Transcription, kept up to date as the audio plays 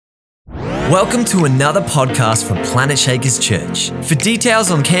Welcome to another podcast from Planet Shakers Church. For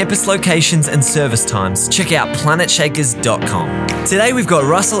details on campus locations and service times, check out planetshakers.com. Today we've got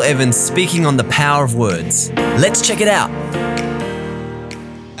Russell Evans speaking on the power of words. Let's check it out.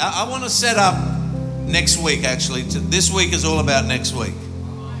 I want to set up next week, actually. This week is all about next week.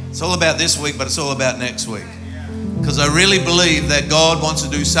 It's all about this week, but it's all about next week. Because I really believe that God wants to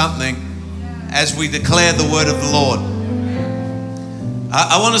do something as we declare the word of the Lord.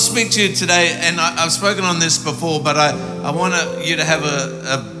 I want to speak to you today, and I've spoken on this before, but I want you to have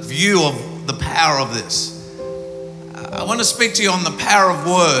a view of the power of this. I want to speak to you on the power of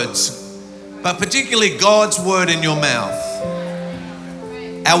words, but particularly God's word in your mouth.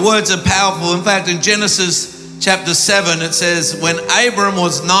 Our words are powerful. In fact, in Genesis chapter 7, it says, when Abram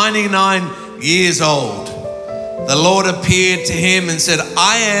was 99 years old, the Lord appeared to him and said,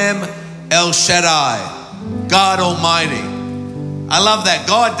 I am El Shaddai, God Almighty. I love that.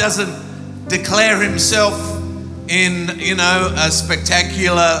 God doesn't declare himself in, a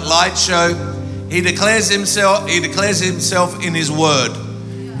spectacular light show. He declares himself in his word.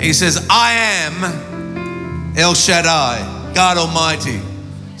 He says, I am El Shaddai, God Almighty.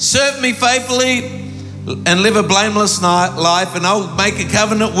 Serve me faithfully and live a blameless life, and I'll make a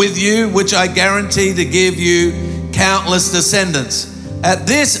covenant with you, which I guarantee to give you countless descendants. At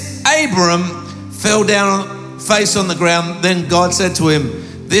this, Abram fell down face on the ground. Then God said to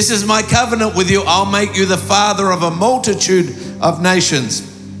him, this is my covenant with you. I'll make you the father of a multitude of nations.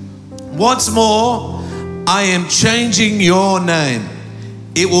 Once more, I am changing your name.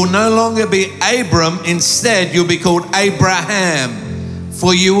 It will no longer be Abram. Instead, you'll be called Abraham,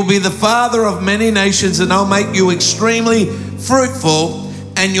 for you will be the father of many nations, and I'll make you extremely fruitful,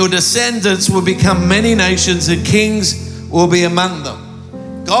 and your descendants will become many nations, and kings will be among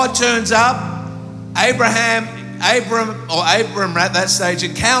them. God turns up. Abram at that stage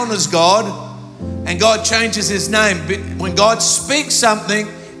encounters God, and God changes his name. When God speaks something,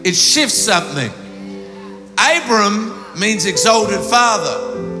 it shifts something. Abram means exalted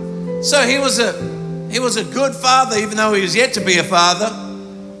father. So he was a good father, even though he was yet to be a father.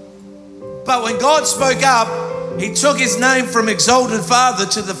 But when God spoke up, he took his name from exalted father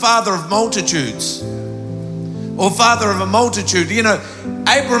to the father of multitudes, or father of a multitude.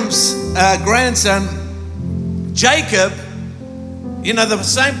 Abram's grandson, Jacob, the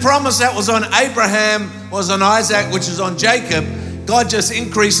same promise that was on Abraham was on Isaac, which is on Jacob. God just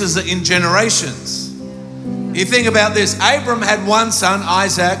increases it in generations. You think about this. Abram had one son,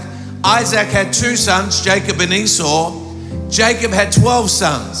 Isaac. Isaac had two sons, Jacob and Esau. Jacob had 12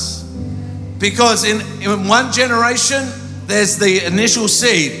 sons. Because in one generation, there's the initial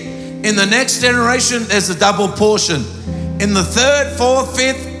seed. In the next generation, there's a double portion. In the third, fourth,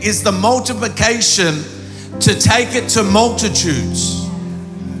 fifth is the multiplication to take it to multitudes.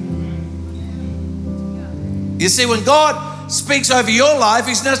 You see, when God speaks over your life,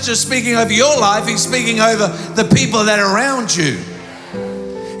 he's not just speaking over your life, he's speaking over the people that are around you.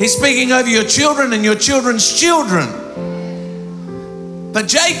 He's speaking over your children and your children's children. But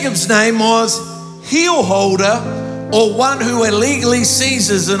Jacob's name was heel holder, or one who illegally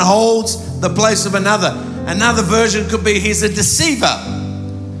seizes and holds the place of another. Another version could be he's a deceiver.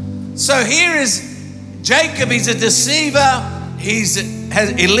 So here is Jacob. He's a deceiver. Has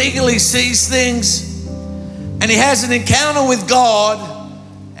illegally seized things, and he has an encounter with God,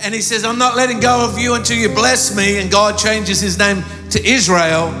 and he says, I'm not letting go of you until you bless me. And God changes his name to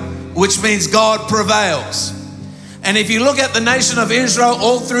Israel, which means God prevails. And if you look at the nation of Israel,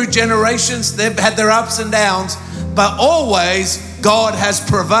 all through generations, they've had their ups and downs, but always God has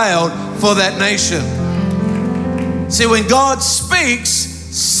prevailed for that nation. See, when God speaks,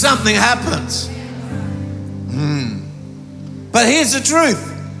 something happens. But here's the truth.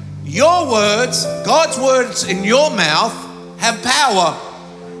 Your words, God's words in your mouth have power.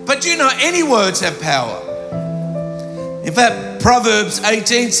 But any words have power. In fact, Proverbs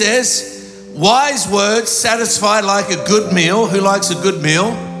 18 says, wise words satisfy like a good meal. Who likes a good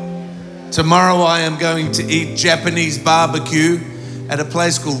meal? Tomorrow I am going to eat Japanese barbecue at a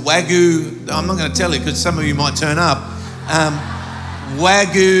place called Wagyu. I'm not going to tell you because some of you might turn up.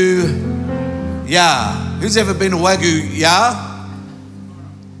 Wagyu Ya. Who's ever been to Wagyu Ya?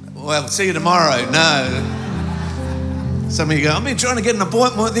 Well, see you tomorrow. No. Some of you go, I've been trying to get an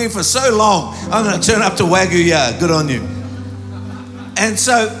appointment with you for so long. I'm going to turn up to Wagyu Ya. Good on you. And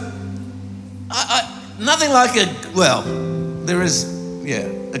so, nothing like a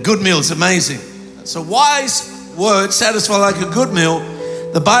good meal is amazing. So wise words satisfy like a good meal.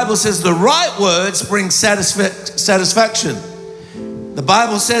 The Bible says the right words bring satisfaction. The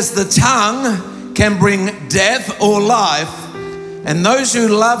Bible says the tongue can bring death or life, and those who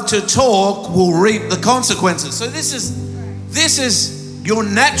love to talk will reap the consequences. So this is your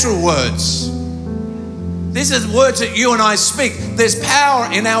natural words. This is words that you and I speak. There's power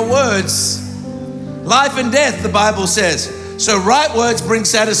in our words. Life and death, the Bible says. So right words bring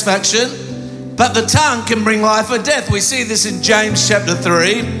satisfaction, but the tongue can bring life or death. We see this in James chapter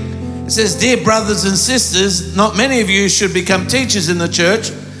 3. It says, "Dear brothers and sisters, not many of you should become teachers in the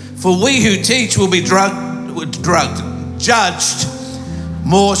church, for we who teach will be judged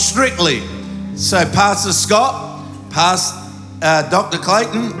more strictly." So Pastor Scott, Dr.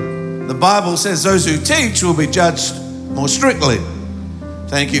 Clayton, the Bible says those who teach will be judged more strictly.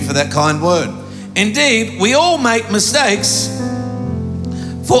 Thank you for that kind word. Indeed, we all make mistakes,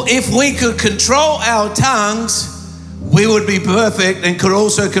 for if we could control our tongues, we would be perfect and could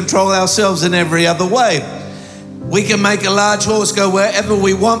also control ourselves in every other way. We can make a large horse go wherever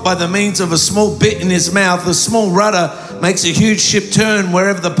we want by the means of a small bit in his mouth. A small rudder makes a huge ship turn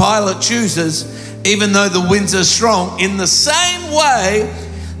wherever the pilot chooses, even though the winds are strong. In the same way,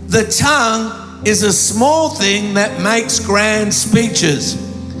 the tongue is a small thing that makes grand speeches.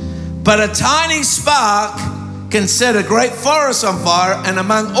 But a tiny spark can set a great forest on fire, and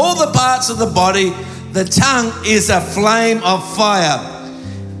among all the parts of the body, the tongue is a flame of fire.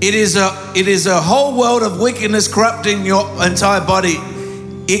 It is a whole world of wickedness corrupting your entire body.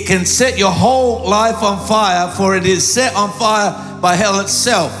 It can set your whole life on fire, for it is set on fire by hell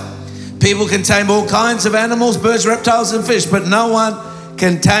itself. People can tame all kinds of animals, birds, reptiles, and fish, but no one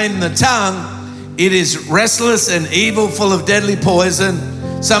can tame the tongue. It is restless and evil, full of deadly poison.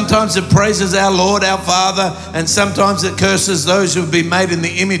 Sometimes it praises our Lord, our Father, and sometimes it curses those who have been made in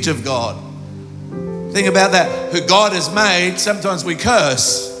the image of God. Think about that. Who God has made, sometimes we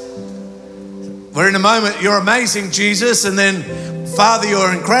curse. We're in a moment, you're amazing, Jesus, and then, Father,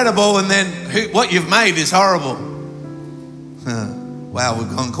 you're incredible, and then what you've made is horrible. Wow,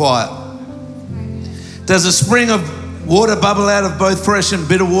 we've gone quiet. Does a spring of water bubble out of both fresh and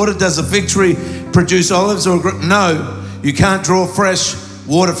bitter water? Does a fig tree produce olives? No, you can't draw fresh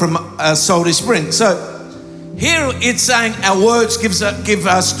water from a salty spring. So here it's saying our words give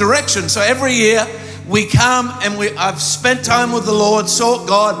us direction. So every year we come and I've spent time with the Lord, sought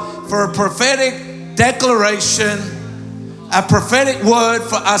God for a prophetic declaration, a prophetic word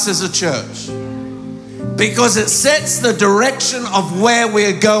for us as a church, because it sets the direction of where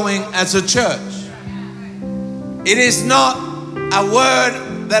we're going as a church. It is not a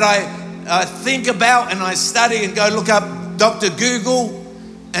word that I think about and I study and go look up Dr. Google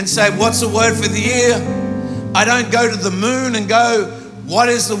and say, what's the word for the year? I don't go to the moon and go, what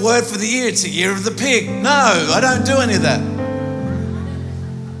is the word for the year? It's the year of the pig. No, I don't do any of that.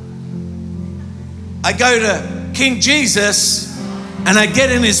 I go to King Jesus and I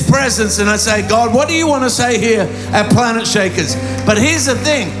get in his presence and I say, God, what do you want to say here at Planet Shakers? But here's the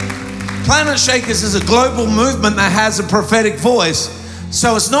thing. Planet Shakers is a global movement that has a prophetic voice.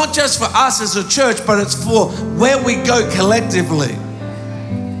 So it's not just for us as a church, but it's for where we go collectively.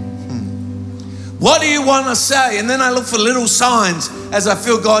 What do you want to say? And then I look for little signs as I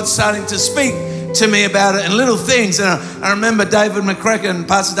feel God starting to speak to me about it, and little things. And I remember Pastor David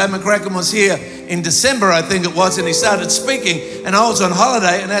McCracken was here in December, I think it was, and he started speaking, and I was on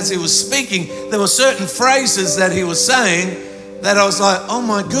holiday, and as he was speaking, there were certain phrases that he was saying that I was like, oh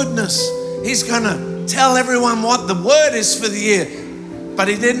my goodness, he's going to tell everyone what the word is for the year. But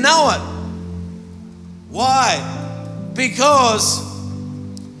he didn't know it. Why? Because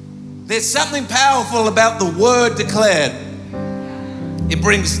there's something powerful about the word declared. It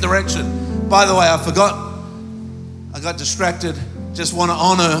brings direction. By the way, I forgot. I got distracted. Just want to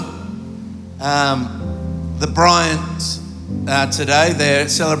honor the Bryants today. They're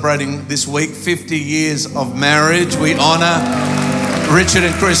celebrating this week 50 years of marriage. We honor Richard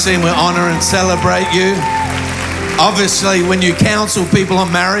and Christine. We honor and celebrate you. Obviously, when you counsel people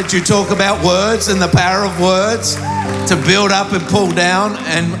on marriage, you talk about words and the power of words to build up and pull down,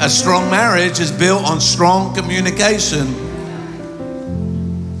 and a strong marriage is built on strong communication.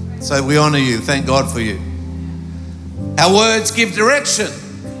 So we honor you. Thank God for you. Our words give direction.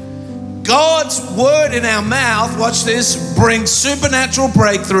 God's word in our mouth, watch this, brings supernatural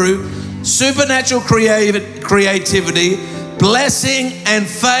breakthrough, supernatural creativity, blessing and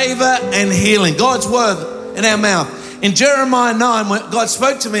favor and healing. God's word in our mouth. In Jeremiah 9, God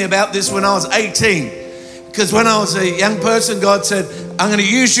spoke to me about this when I was 18. Because when I was a young person, God said, I'm going to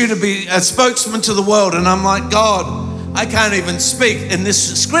use you to be a spokesman to the world. And I'm like, God, I can't even speak. And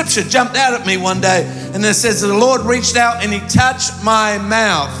this scripture jumped out at me one day. And it says that the Lord reached out and he touched my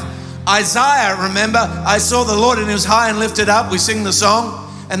mouth. Isaiah, remember, I saw the Lord and he was high and lifted up. We sing the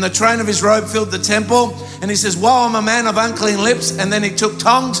song. And the train of his robe filled the temple. And he says, woe, I'm a man of unclean lips. And then he took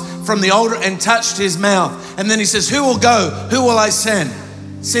tongues from the altar and touched his mouth. And then he says, who will go? Who will I send?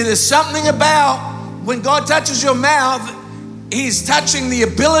 See, there's something about when God touches your mouth, he's touching the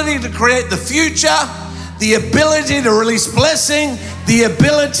ability to create the future, the ability to release blessing, the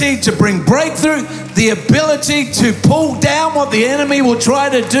ability to bring breakthrough, the ability to pull down what the enemy will try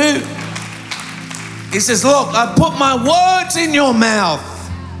to do. He says, look, I put my words in your mouth.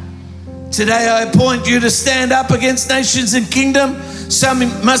 Today I appoint you to stand up against nations and kingdom. Some you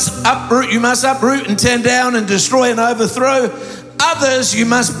must uproot and tear down and destroy and overthrow. Others you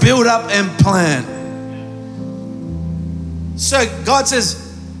must build up and plant. So God says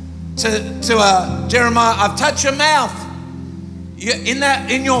to Jeremiah, I've touched your mouth.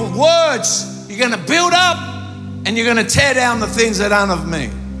 In your words, you're going to build up and you're going to tear down the things that aren't of me.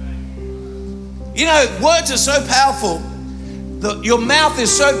 You know, words are so powerful. Your mouth is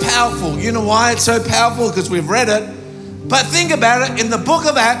so powerful. You know why it's so powerful? Because we've read it. But think about it. In the book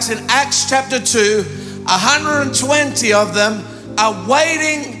of Acts, in Acts chapter 2, 120 of them are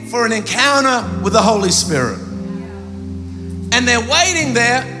waiting for an encounter with the Holy Spirit. And they're waiting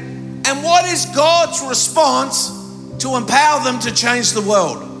there. And what is God's response to empower them to change the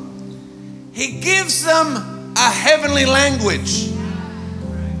world? He gives them a heavenly language.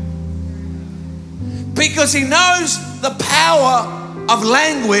 Because he knows the power of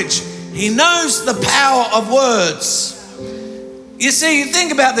language. He knows the power of words. You see, you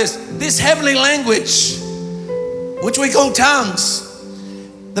think about this heavenly language, which we call tongues.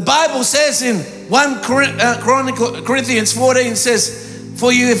 The Bible says in 1 Corinthians 14 says,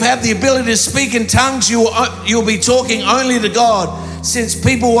 for you have the ability to speak in tongues, you'll be talking only to God, since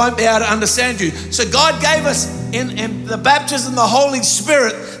people won't be able to understand you. So God gave us in the baptism of the Holy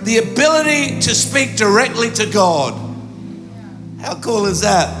Spirit the ability to speak directly to God. How cool is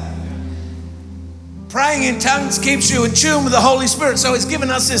that? Praying in tongues keeps you in tune with the Holy Spirit. So he's given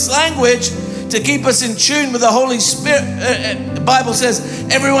us this language to keep us in tune with the Holy Spirit. The Bible says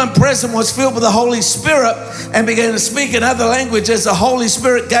everyone present was filled with the Holy Spirit and began to speak in other languages. The Holy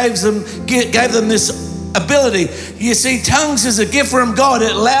Spirit gave them this ability. You see, tongues is a gift from God.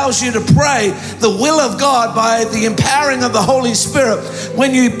 It allows you to pray the will of God by the empowering of the Holy Spirit.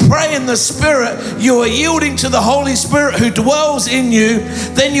 When you pray in the Spirit, you are yielding to the Holy Spirit who dwells in you.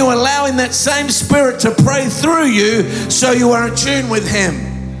 Then you are allowing that same Spirit to pray through you, so you are in tune with Him.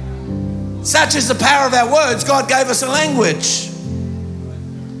 Such is the power of our words. God gave us a language.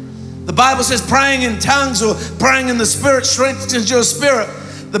 The Bible says praying in tongues or praying in the Spirit strengthens your spirit.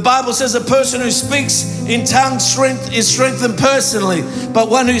 The Bible says a person who speaks in tongues is strengthened personally, but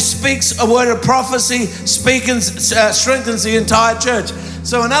one who speaks a word of prophecy strengthens the entire church.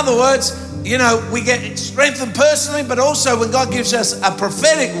 So in other words, you know, we get strengthened personally, but also when God gives us a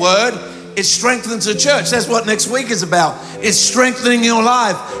prophetic word, it strengthens the church. That's what next week is about. It's strengthening your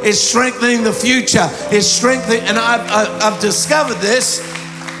life. It's strengthening the future. It's strengthening, and I've discovered this.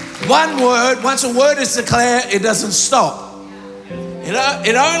 One word, once a word is declared, it doesn't stop.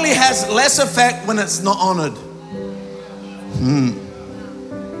 It only has less effect when it's not honored.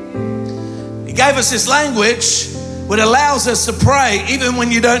 He gave us this language which allows us to pray even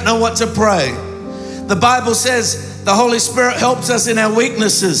when you don't know what to pray. The Bible says the Holy Spirit helps us in our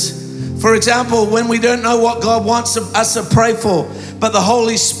weaknesses. For example, when we don't know what God wants us to pray for, but the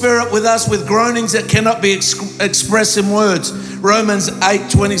Holy Spirit with us with groanings that cannot be expressed in words. Romans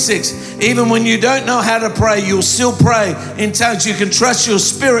 8:26. Even when you don't know how to pray, you'll still pray in tongues. You can trust your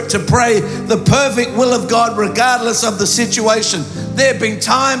spirit to pray the perfect will of God regardless of the situation. There have been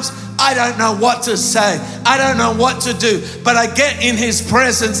times I don't know what to say. I don't know what to do, but I get in His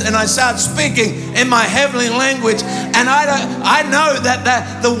presence and I start speaking in my heavenly language, and I know that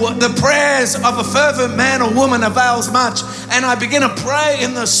the prayers of a fervent man or woman avails much, and I begin to pray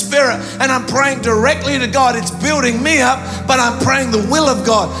in the Spirit, and I'm praying directly to God. It's building me up, but I'm praying the will of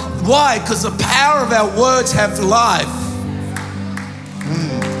God. Why? Because the power of our words have life.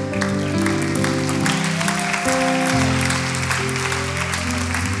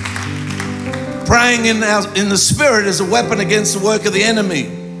 Praying in the Spirit is a weapon against the work of the enemy.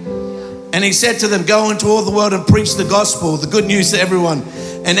 And He said to them, go into all the world and preach the gospel, the good news to everyone.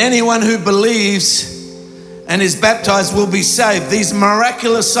 And anyone who believes and is baptized will be saved. These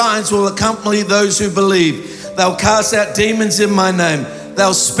miraculous signs will accompany those who believe. They'll cast out demons in my name.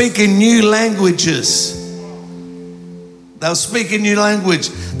 They'll speak in new languages. They'll speak in new language.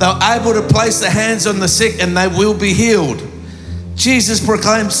 They're able to place their hands on the sick and they will be healed. Jesus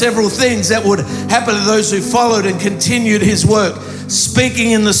proclaimed several things that would happen to those who followed and continued his work. Speaking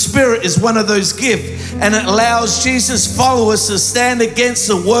in the Spirit is one of those gifts, and it allows Jesus' followers to stand against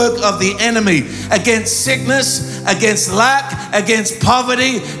the work of the enemy, against sickness, against lack, against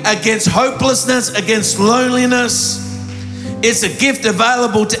poverty, against hopelessness, against loneliness. It's a gift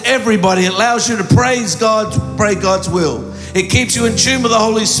available to everybody. It allows you to pray God's will. It keeps you in tune with the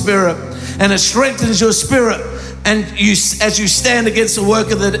Holy Spirit, and it strengthens your spirit. And as you stand against the work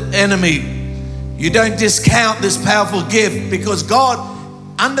of the enemy, you don't discount this powerful gift, because God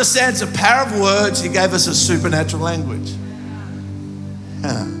understands the power of words. He gave us a supernatural language.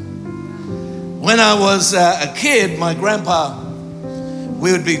 When I was a kid, my grandpa,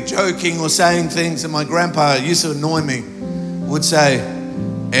 we would be joking or saying things, and my grandpa used to annoy me, would say,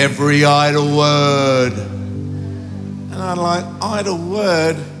 every idle word. And I'd like, idle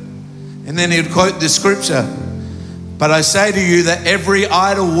word? And then he'd quote this scripture. But I say to you that every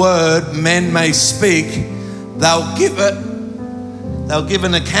idle word men may speak, they'll give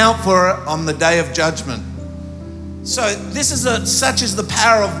an account for it on the day of judgment. So this is such is the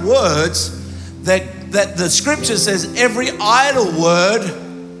power of words that the scripture says every idle word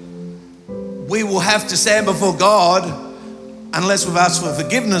we will have to stand before God unless we've asked for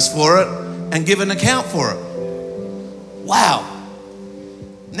forgiveness for it and give an account for it. Wow.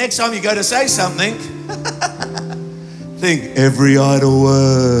 Next time you go to say something, think every idle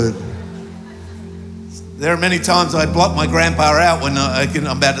word. There are many times I block my grandpa out when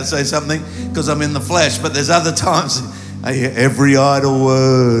I'm about to say something because I'm in the flesh, but there's other times I hear every idle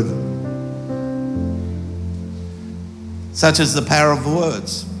word. Such is the power of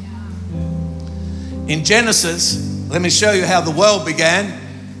words. In Genesis, let me show you how the world began.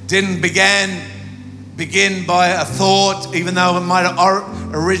 Didn't begin by a thought, even though it might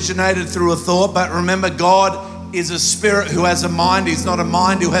have originated through a thought. But remember, God is a spirit who has a mind. He's not a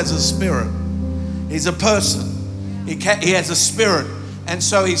mind who has a spirit. He's a person. He has a spirit. And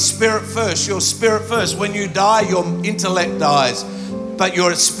so he's spirit first. Your spirit first. When you die, your intellect dies. But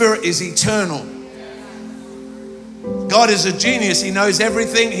your spirit is eternal. God is a genius. He knows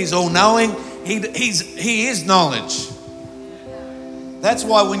everything. He's all-knowing. He is knowledge. That's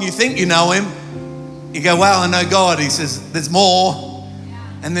why when you think you know him, you go, wow, I know God. He says, there's more,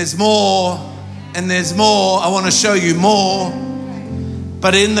 and there's more, and there's more. I want to show you more.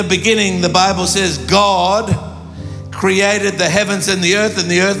 But in the beginning, the Bible says God created the heavens and the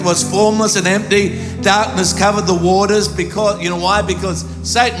earth was formless and empty. Darkness covered the waters. Because, you know why? Because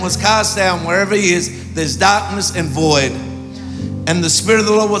Satan was cast down. Wherever he is, there's darkness and void. And the Spirit of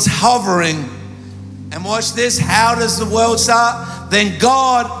the Lord was hovering. And watch this. How does the world start? Then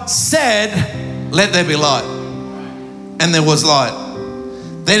God said, let there be light. And there was light.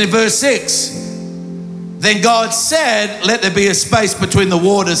 Then in verse 6, then God said, let there be a space between the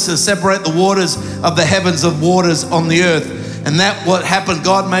waters to separate the waters of the heavens of waters on the earth. And that what happened,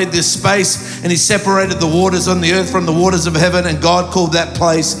 God made this space and he separated the waters on the earth from the waters of heaven, and God called that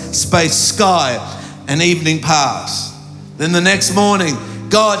place space sky. And evening passed. Then the next morning,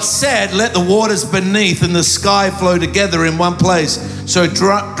 God said, let the waters beneath and the sky flow together in one place. So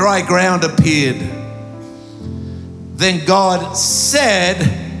dry ground appeared. Then God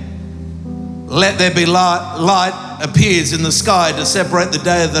said, let there be light. Light appears in the sky to separate the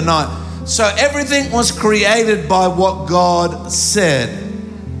day and the night. So everything was created by what God said.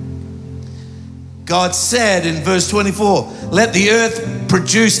 God said in verse 24, let the earth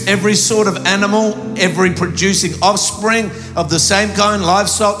produce every sort of animal, every producing offspring of the same kind,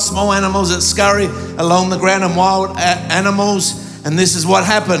 livestock, small animals that scurry along the ground, and wild animals. And this is what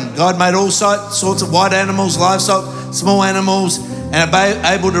happened. God made all sorts of wild animals, livestock, small animals, and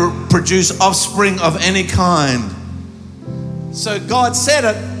able to produce offspring of any kind. So God said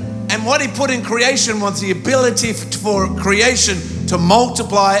it, and what he put in creation was the ability for creation to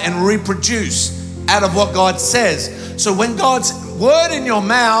multiply and reproduce out of what God says. So when God's word in your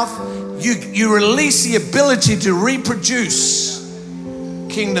mouth, you release the ability to reproduce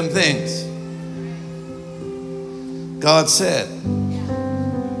kingdom things. God said.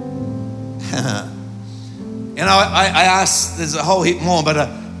 You know, I asked, there's a whole heap more, but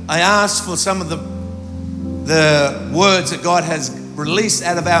I asked for some of the words that God has released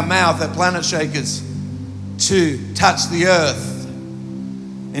out of our mouth at Planet Shakers to touch the earth.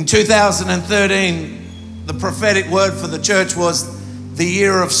 In 2013, the prophetic word for the church was the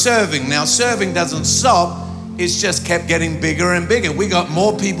year of serving. Now, serving doesn't stop. It's just kept getting bigger and bigger. We got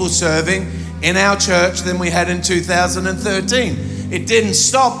more people serving in our church than we had in 2013. It didn't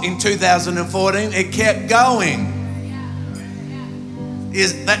stop in 2014. It kept going.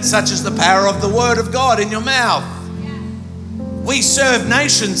 Such is the power of the word of God in your mouth. We serve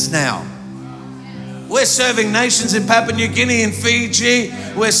nations now. We're serving nations in Papua New Guinea and Fiji.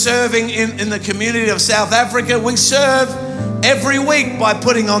 We're serving in the community of South Africa. We serve every week by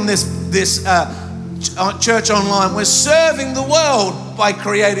putting on this church online. We're serving the world by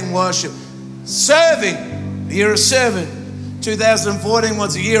creating worship. Serving, the year of serving. 2014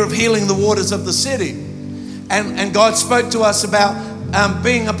 was a year of healing the waters of the city. And God spoke to us about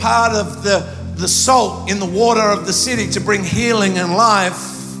being a part of the salt in the water of the city to bring healing and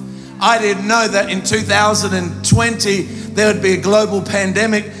life. I didn't know that in 2020 there would be a global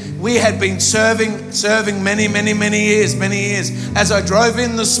pandemic. We had been serving many years. As I drove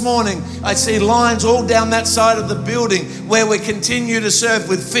in this morning, I see lines all down that side of the building where we continue to serve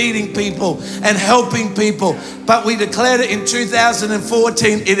with feeding people and helping people. But we declared it in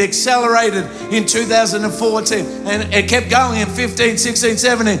 2014. It accelerated in 2014 and it kept going in 15, 16,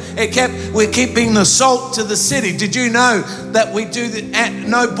 17. We keep being the salt to the city. Did you know that we do the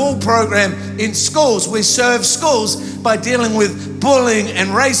No Bull program in schools? We serve schools by dealing with bullying and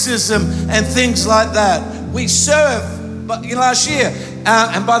racism and things like that. We serve, but last year,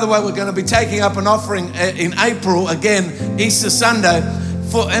 and by the way, we're going to be taking up an offering in April again, Easter Sunday,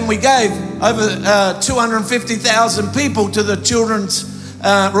 and we gave over 250,000 people to the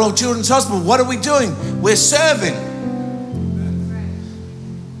Royal Children's Hospital. What are we doing? We're serving.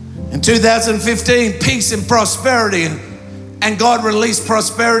 In 2015, peace and prosperity. And God released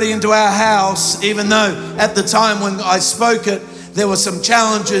prosperity into our house, even though at the time when I spoke it, there were some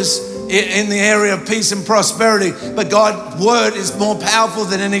challenges in the area of peace and prosperity. But God's word is more powerful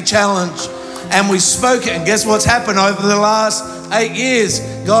than any challenge. And we spoke it, and guess what's happened over the last 8 years?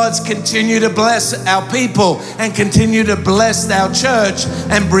 God's continued to bless our people and continue to bless our church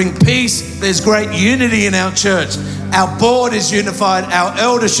and bring peace. There's great unity in our church. Our board is unified. Our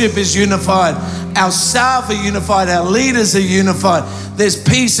eldership is unified. Our staff are unified. Our leaders are unified. There's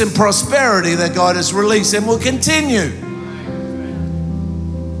peace and prosperity that God has released and will continue.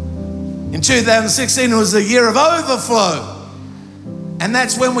 In 2016, it was a year of overflow. And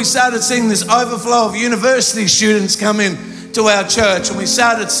that's when we started seeing this overflow of university students come in to our church. And we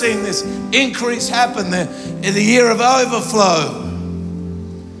started seeing this increase happen in the year of overflow.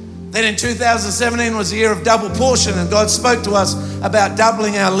 Then in 2017 was a year of double portion, and God spoke to us about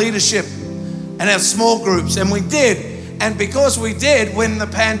doubling our leadership and our small groups, and we did. And because we did, when the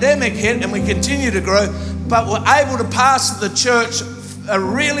pandemic hit, and we continue to grow, but we're able to pass the church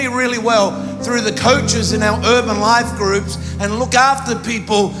really, really well through the coaches in our urban life groups and look after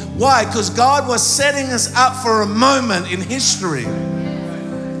people. Why? Because God was setting us up for a moment in history.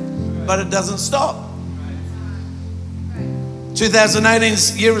 But it doesn't stop. 2018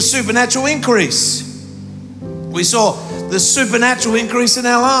 is a year of supernatural increase. We saw the supernatural increase in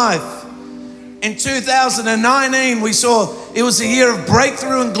our life. In 2019, we saw it was a year of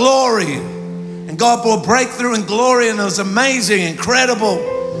breakthrough and glory. And God brought breakthrough and glory, and it was amazing, incredible.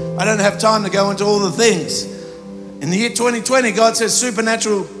 I don't have time to go into all the things. In the year 2020, God says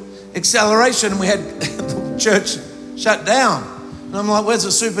supernatural acceleration, and we had the church shut down. And I'm like, where's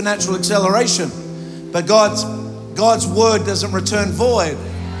the supernatural acceleration? But God's word doesn't return void.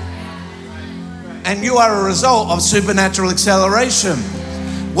 And you are a result of supernatural acceleration.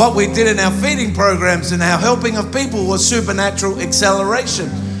 What we did in our feeding programs and our helping of people was supernatural acceleration.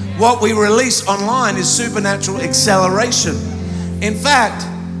 What we release online is supernatural acceleration. In fact,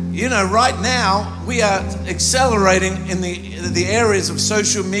 right now we are accelerating in the areas of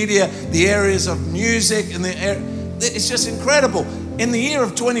social media, the areas of music, it's just incredible. In the year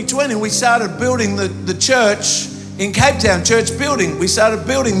of 2020, we started building the church in Cape Town, church building. We started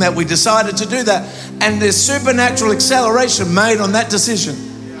building that. We decided to do that. And there's supernatural acceleration made on that decision.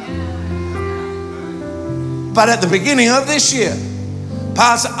 But at the beginning of this year,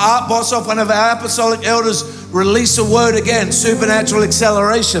 Pastor Art Bossoff, one of our apostolic elders, released a word again, supernatural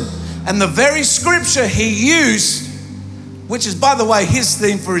acceleration. And the very scripture he used, which is, by the way, his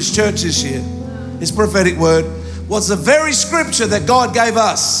theme for his church this year, his prophetic word, was the very scripture that God gave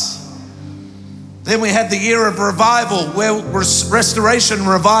us. Then we had the year of revival, where restoration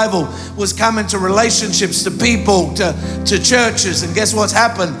revival was coming to relationships, to people, to churches. And guess what's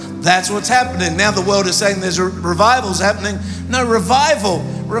happened? That's what's happening. Now the world is saying there's revivals happening. No,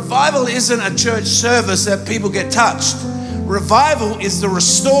 revival isn't a church service that people get touched. Revival is the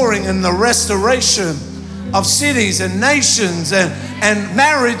restoring and the restoration of cities and nations and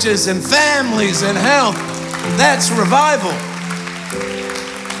marriages and families and health. That's revival.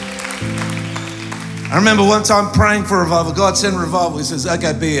 I remember one time praying for revival. God sent revival. He says,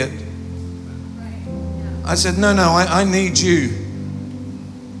 okay, be it. I said, no, I need you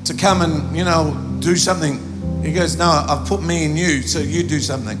to come and, do something He goes, no, I've put me in you, so you do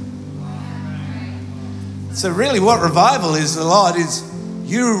something. So really what revival is a lot is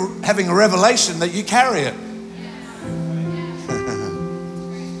you having a revelation that you carry it.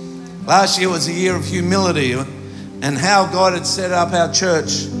 Last year was a year of humility and how God had set up our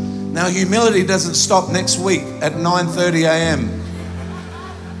church. Now humility doesn't stop next week at 9:30 a.m.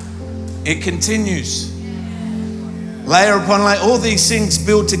 It continues. Layer upon layer, all these things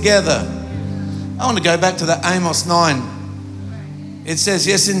build together. I want to go back to the Amos 9. It says,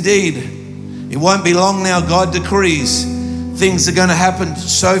 yes, indeed, it won't be long now, God decrees. Things are going to happen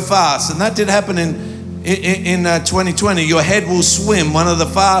so fast. And that did happen in 2020. Your head will swim. One of the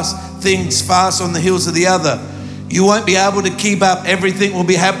things fast on the heels of the other. You won't be able to keep up. Everything will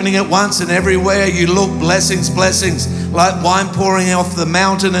be happening at once, and everywhere you look, blessings, like wine pouring off the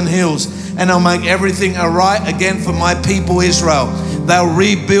mountain and hills. And I'll make everything aright again for my people Israel. They'll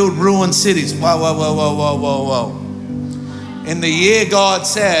rebuild ruined cities. Whoa. In the year God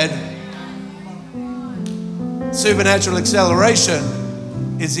said, supernatural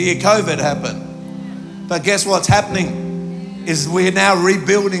acceleration is the year COVID happened. But guess what's happening is we're now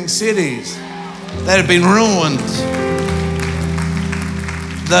rebuilding cities that have been ruined.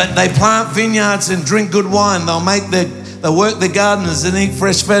 They plant vineyards and drink good wine. They'll work their gardeners and eat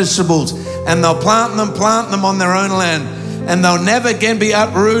fresh vegetables, and they'll plant them on their own land, and they'll never again be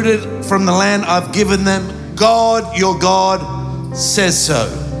uprooted from the land I've given them. God, your God, says so.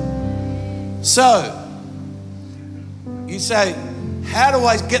 So, you say, how do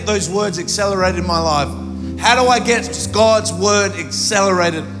I get those words accelerated in my life? How do I get God's word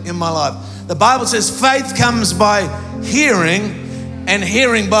accelerated in my life? The Bible says faith comes by hearing, and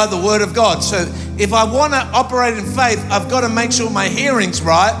hearing by the word of God. So if I want to operate in faith, I've got to make sure my hearing's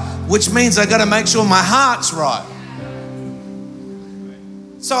right, which means I've got to make sure my heart's right.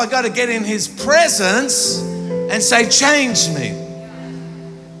 So I got to get in his presence and say, change me.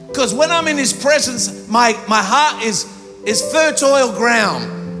 Because when I'm in his presence, my heart is fertile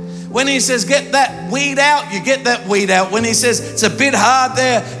ground. When he says, get that weed out, you get that weed out. When he says, it's a bit hard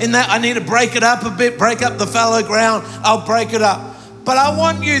there in that I need to break it up a bit, break up the fallow ground, I'll break it up. But I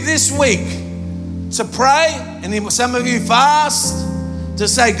want you this week to pray, and some of you fast, to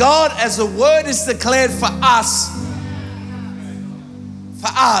say, God, as the word is declared for us,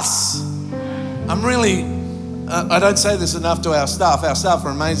 I'm really, I don't say this enough to our staff. Our staff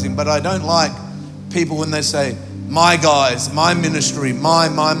are amazing, but I don't like people when they say, my guys, my ministry, my.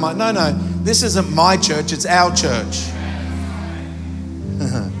 No, this isn't my church, it's our church.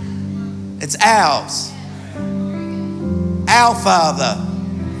 It's ours. Our Father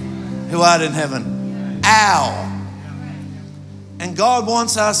who art in heaven. Our. And God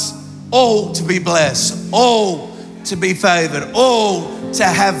wants us all to be blessed, all to be favored, all to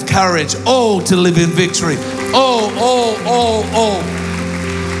have courage, all to live in victory. All.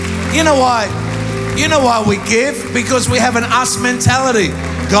 You know why? You know why we give? Because we have an us mentality.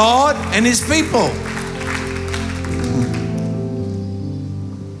 God and his people.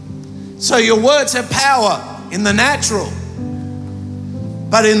 So your words have power in the natural,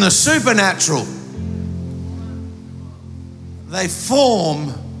 but in the supernatural, they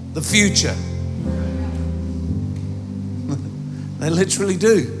form the future. They literally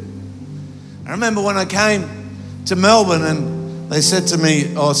do. I remember when I came to Melbourne and they said to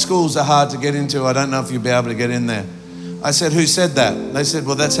me, oh, schools are hard to get into. I don't know if you'll be able to get in there. I said, who said that? They said,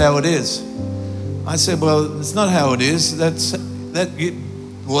 well, that's how it is. I said, well, it's not how it is. That's a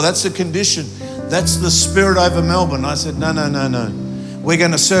condition. That's the spirit over Melbourne. I said, no. We're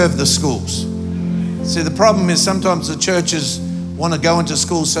going to serve the schools. See, the problem is sometimes the churches want to go into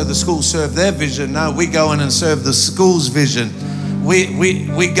schools so the schools serve their vision. No, we go in and serve the school's vision.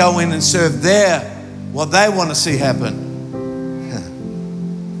 We go in and serve what they want to see happen.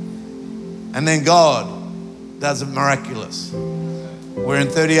 And then God does it miraculous. We're in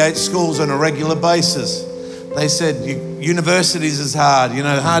 38 schools on a regular basis. They said, universities is hard,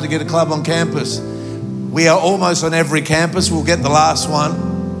 hard to get a club on campus. We are almost on every campus. We'll get the last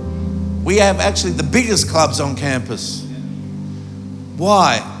one. We have actually the biggest clubs on campus.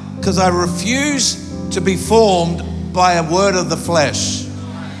 Why? Because I refuse to be formed by a word of the flesh.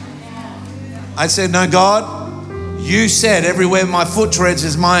 I said, no, God, you said everywhere my foot treads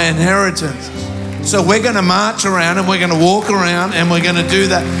is my inheritance. So we're going to march around and we're going to walk around and we're going to do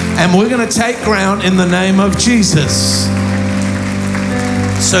that. And we're going to take ground in the name of Jesus.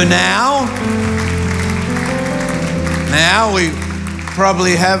 So now we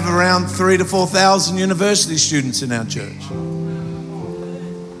probably have around 3,000 to 4,000 university students in our church.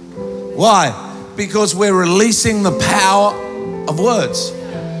 Why? Because we're releasing the power of words.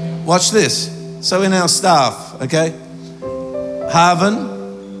 Watch this. So in our staff, okay?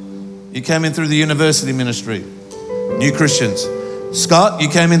 Harvin, you came in through the university ministry. New Christians. Scott, you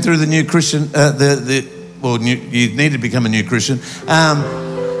came in through the new Christian, you need to become a new Christian.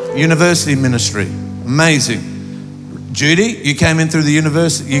 University ministry. Amazing. Judy, you came in through the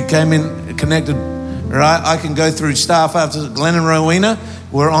university, you came in connected, right? I can go through staff after Glenn and Rowena.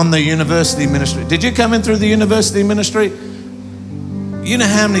 We're on the university ministry. Did you come in through the university ministry? You know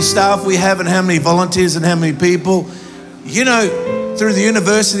how many staff we have and how many volunteers and how many people? You know, through the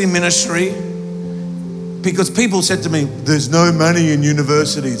university ministry, because people said to me, there's no money in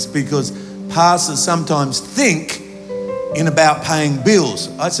universities because pastors sometimes think in about paying bills.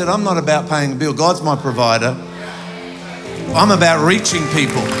 I said, I'm not about paying a bill. God's my provider. I'm about reaching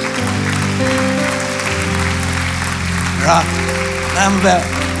people. Right?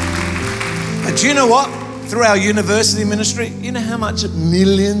 But you know what? Through our university ministry, you know how much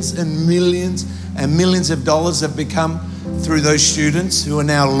millions and millions and millions of dollars have become through those students who are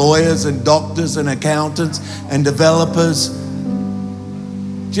now lawyers and doctors and accountants and developers.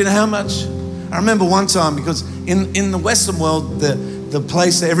 Do you know how much? I remember one time, because in the Western world, the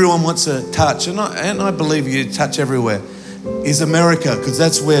place that everyone wants to touch, and I believe you touch everywhere, is America, because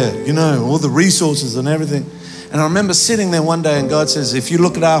that's where, you know, all the resources and everything. And I remember sitting there one day and God says, if you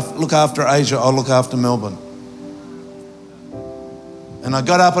look after Asia, I'll look after Melbourne. And I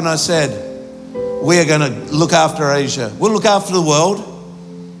got up and I said, we are going to look after Asia. We'll look after the world,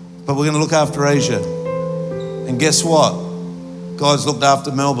 but we're going to look after Asia. And guess what? God's looked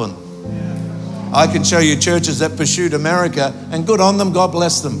after Melbourne. I can show you churches that pursued America, and good on them, God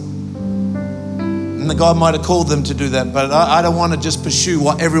bless them. And God might have called them to do that, but I don't want to just pursue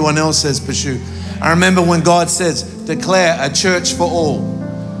what everyone else says pursue. I remember when God says, declare a church for all.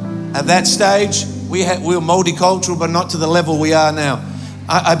 At that stage, we were multicultural, but not to the level we are now.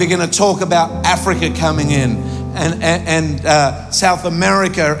 I began to talk about Africa coming in and South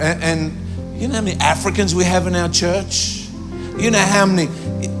America. And you know how many Africans we have in our church? You know how many?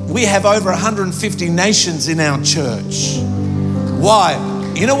 We have over 150 nations in our church. Why?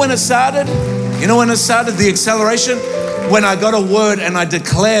 You know when it started? You know when it started, the acceleration? When I got a word and I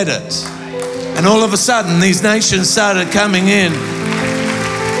declared it. And all of a sudden, these nations started coming in.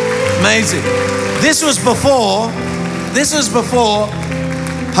 Amazing. This was before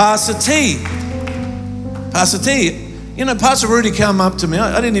Pastor T. Pastor T, you know, Pastor Rudy came up to me.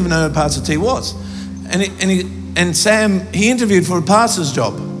 I didn't even know who Pastor T was. And Sam, he interviewed for a pastor's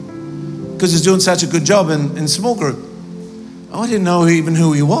job because he's doing such a good job in small group. I didn't know even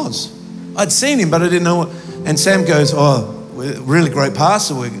who he was. I'd seen him, but I didn't know. And Sam goes, really great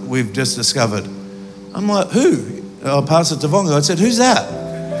pastor we've just discovered. I'm like, who? Oh, Pastor Tavonga. I said, who's that?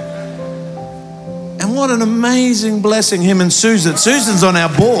 And what an amazing blessing, him and Susan. Susan's on our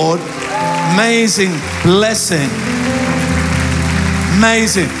board. Amazing blessing.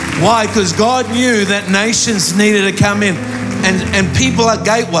 Amazing. Why? Because God knew that nations needed to come in, and people are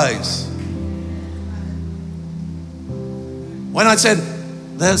gateways. When I said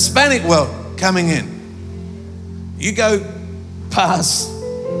the Hispanic world coming in, you go past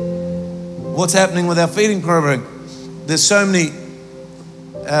what's happening with our feeding program. There's so many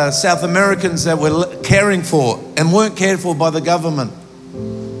South Americans that we're caring for and weren't cared for by the government.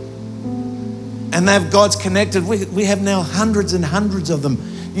 And God's connected. We have now hundreds and hundreds of them.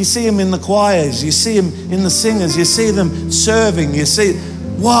 You see them in the choirs. You see them in the singers. You see them serving. You see,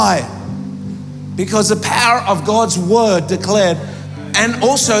 why? Because the power of God's word declared, and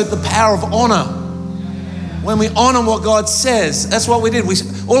also the power of honor. When we honor what God says, that's what we did.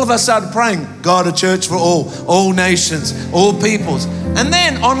 All of us started praying, God, a church for all nations, all peoples. And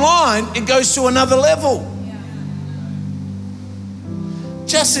then online, it goes to another level.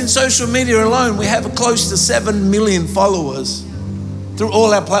 Just in social media alone, we have close to 7 million followers through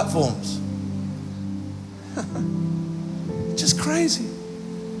all our platforms. Just crazy.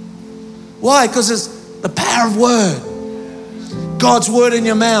 Why? Because it's the power of word. God's word in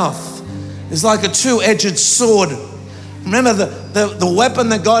your mouth is like a two-edged sword. Remember the weapon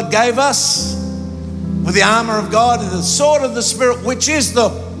that God gave us with the armor of God, the sword of the Spirit, which is the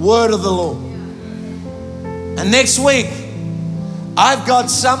word of the Lord. And next week, I've got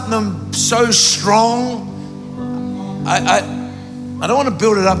something so strong. I don't want to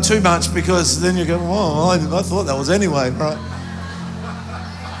build it up too much, because then you go, oh, I thought that was anyway, right?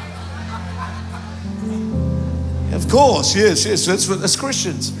 Of course, yes, that's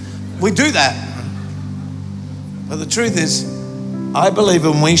Christians. We do that. But the truth is, I believe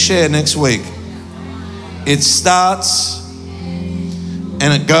when we share next week, it starts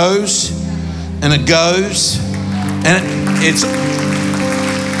and it goes and it goes and it's...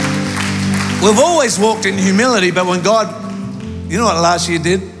 We've always walked in humility, but when God, you know what last year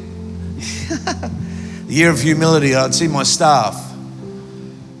did? The year of humility, I'd see my staff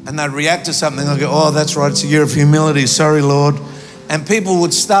and they'd react to something. I'd go, oh, that's right, it's a year of humility, sorry, Lord. And people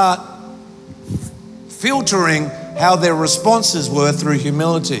would start filtering how their responses were through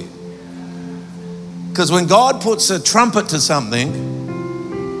humility. Because when God puts a trumpet to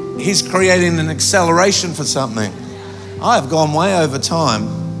something, He's creating an acceleration for something. I've gone way over time,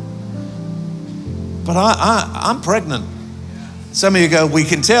 but I'm pregnant. Some of you go, we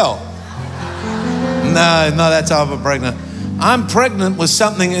can tell. No, that type of pregnant. I'm pregnant with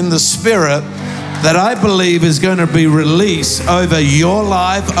something in the spirit that I believe is going to be released over your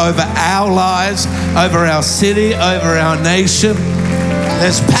life, over our lives, over our city, over our nation.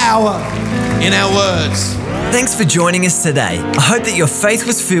 There's power in our words. Thanks for joining us today. I hope that your faith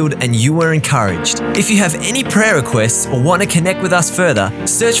was filled and you were encouraged. If you have any prayer requests or want to connect with us further,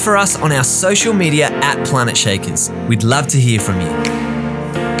 search for us on our social media at Planet Shakers. We'd love to hear from you.